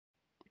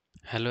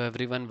Hello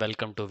everyone,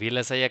 welcome to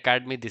VLSI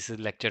Academy. This is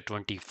lecture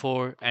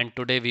 24 and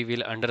today we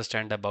will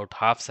understand about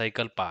half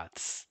cycle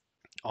paths.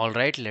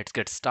 Alright, let's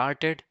get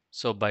started.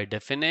 So by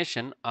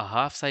definition, a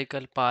half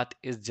cycle path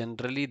is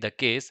generally the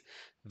case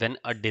when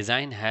a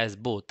design has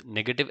both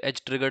negative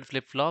edge triggered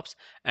flip-flops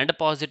and a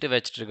positive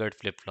edge triggered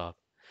flip-flop.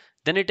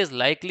 Then it is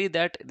likely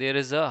that there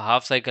is a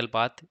half cycle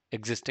path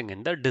existing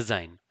in the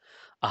design.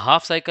 A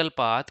half cycle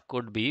path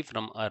could be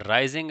from a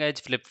rising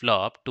edge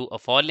flip-flop to a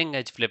falling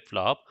edge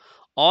flip-flop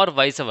or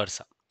vice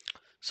versa.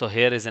 So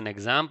here is an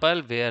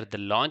example where the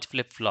launch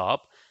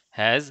flip-flop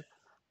has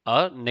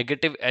a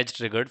negative edge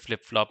triggered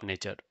flip-flop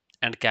nature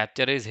and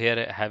capture is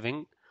here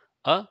having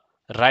a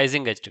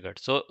rising edge triggered.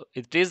 So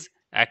it is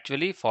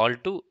actually fall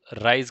to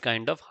rise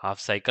kind of half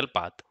cycle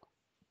path.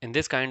 In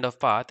this kind of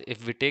path,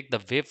 if we take the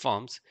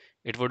waveforms,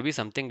 it would be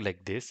something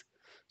like this.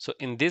 So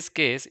in this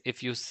case,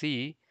 if you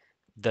see,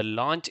 the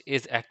launch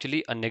is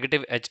actually a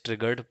negative edge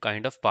triggered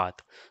kind of path.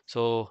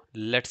 So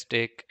let's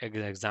take an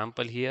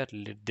example here.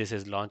 This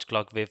is launch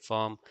clock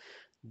waveform.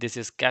 This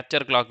is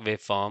capture clock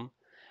waveform.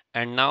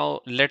 And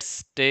now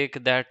let's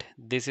take that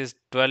this is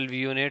 12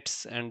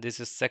 units and this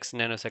is 6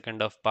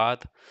 nanosecond of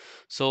path.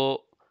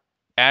 So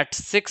at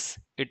 6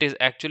 it is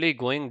actually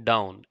going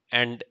down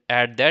and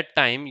at that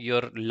time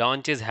your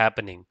launch is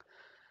happening.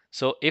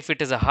 So if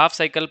it is a half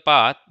cycle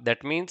path,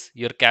 that means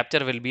your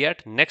capture will be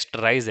at next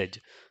rise edge.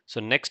 So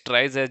next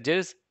rise edge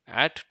is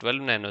at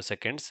 12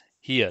 nanoseconds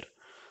here.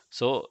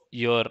 So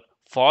your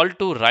fall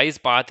to rise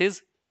path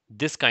is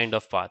this kind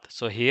of path.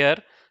 So here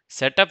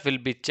setup will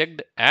be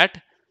checked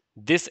at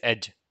this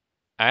edge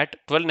at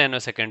 12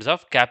 nanoseconds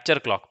of capture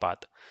clock path,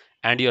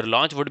 and your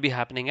launch would be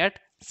happening at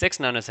 6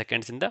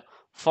 nanoseconds in the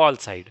fall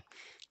side.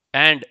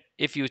 And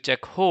if you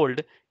check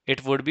hold,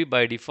 it would be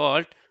by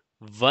default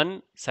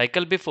one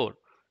cycle before.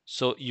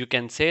 So you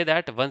can say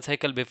that one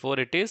cycle before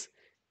it is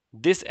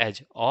this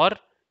edge, or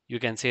you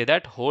can say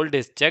that hold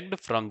is checked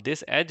from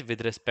this edge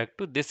with respect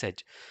to this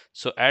edge.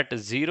 So at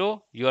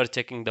 0 you are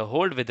checking the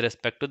hold with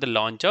respect to the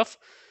launch of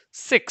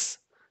 6,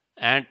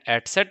 and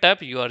at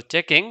setup you are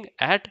checking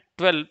at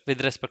 12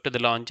 with respect to the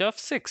launch of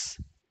 6.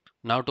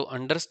 Now to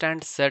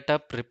understand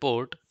setup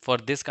report for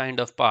this kind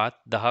of path,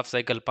 the half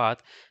cycle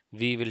path,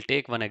 we will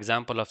take one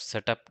example of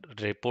setup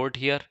report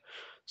here.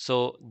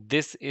 So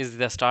this is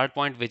the start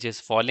point which is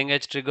falling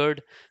edge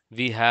triggered.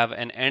 We have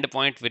an end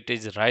point which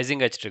is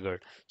rising edge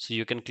triggered. So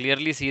you can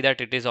clearly see that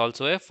it is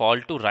also a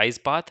fall to rise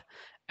path,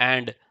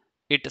 and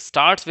it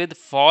starts with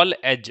fall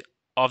edge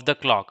of the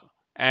clock,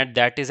 and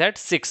that is at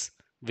 6,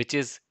 which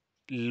is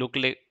look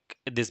like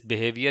this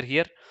behavior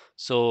here.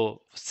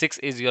 So 6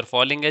 is your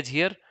falling edge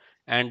here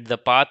and the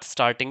path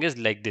starting is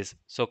like this.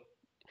 So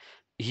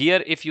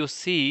here if you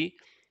see,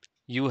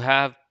 you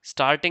have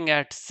starting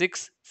at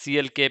 6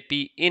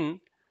 CLKP in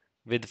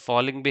with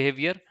falling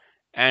behavior,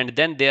 and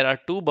then there are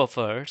two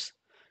buffers.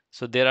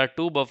 So there are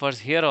two buffers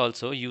here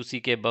also,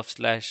 UCK buff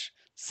slash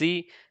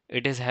C.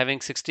 It is having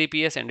 60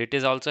 PS and it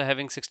is also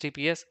having 60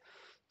 PS.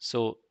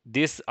 So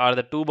these are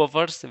the two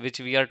buffers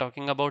which we are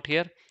talking about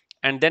here,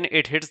 and then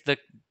it hits the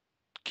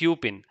Q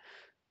pin.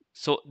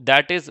 So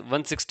that is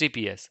 160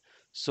 PS.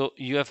 So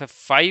you have a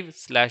 5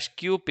 slash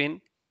Q pin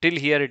till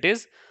here it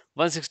is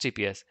 160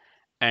 PS.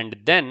 And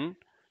then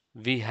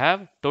we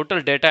have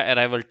total data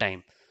arrival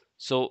time.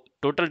 So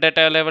total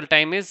data arrival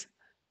time is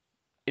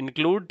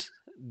includes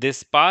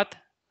this path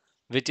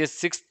which is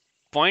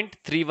 6.31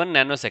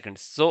 nanoseconds.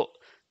 So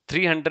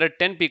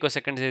 310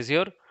 picoseconds is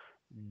your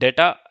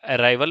data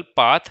arrival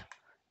path,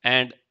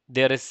 and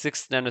there is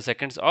 6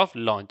 nanoseconds of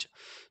launch.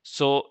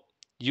 So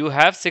you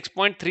have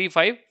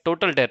 6.35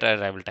 total data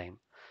arrival time.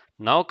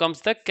 Now comes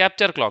the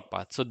capture clock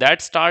path. So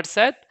that starts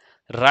at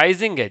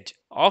rising edge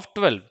of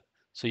 12.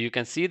 So you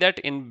can see that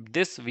in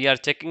this we are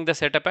checking the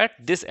setup at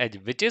this edge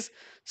which is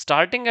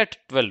starting at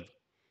 12,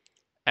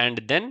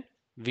 and then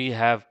we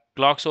have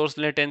clock source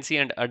latency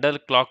and other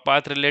clock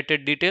path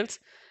related details,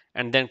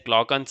 and then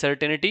clock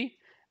uncertainty.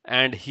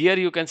 And here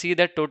you can see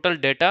that total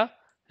data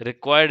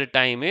required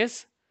time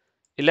is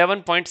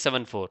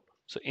 11.74.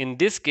 So in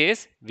this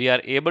case we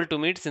are able to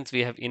meet, since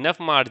we have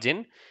enough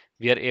margin,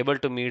 we are able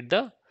to meet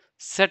the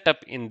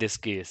setup in this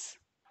case.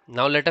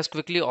 Now let us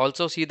quickly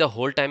also see the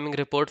whole timing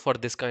report for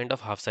this kind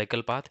of half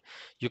cycle path.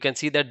 You can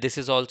see that this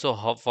is also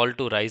fall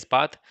to rise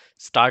path.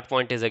 Start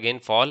point is again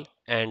fall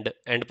and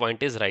end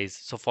point is rise.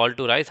 So fall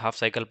to rise half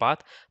cycle path.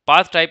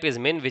 Path type is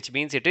min, which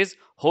means it is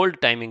hold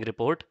timing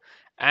report.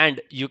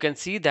 And you can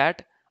see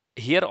that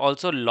here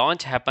also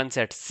launch happens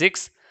at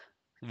 6,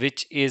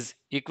 which is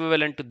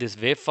equivalent to this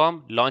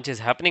waveform. Launch is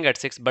happening at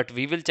 6, but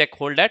we will check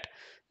hold at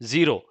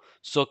 0.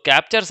 So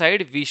capture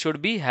side we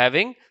should be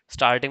having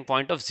starting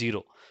point of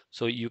 0.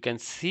 So you can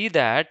see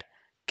that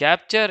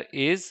capture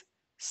is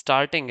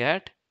starting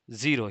at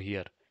 0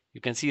 here.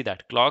 You can see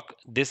that clock,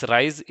 this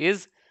rise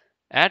is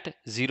at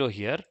 0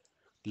 here,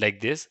 like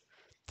this.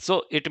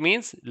 So it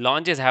means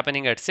launch is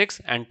happening at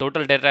 6 and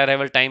total data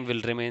arrival time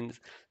will remain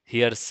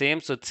here same.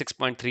 So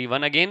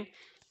 6.31 again,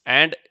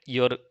 and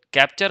your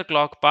capture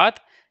clock path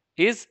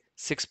is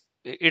 6.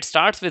 It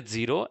starts with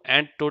 0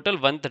 and total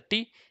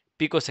 130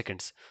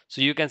 picoseconds.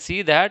 So you can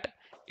see that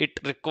it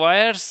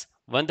requires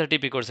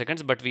 130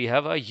 picoseconds, but we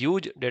have a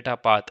huge data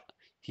path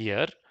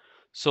here.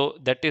 So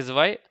that is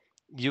why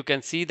you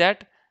can see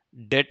that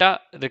data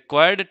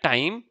required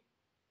time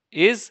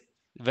is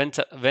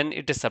when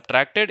it is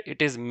subtracted,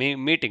 it is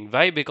meeting.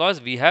 Why? Because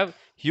we have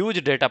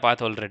huge data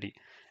path already,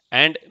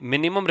 and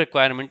minimum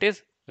requirement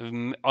is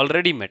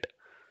already met.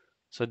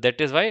 So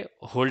that is why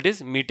hold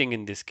is meeting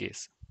in this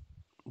case.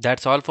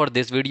 That's all for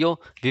this video.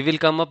 We will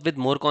come up with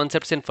more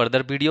concepts in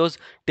further videos.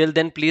 Till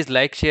then, please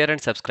like, share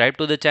and subscribe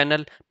to the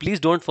channel. Please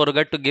don't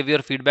forget to give your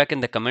feedback in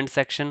the comment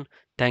section.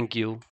 Thank you.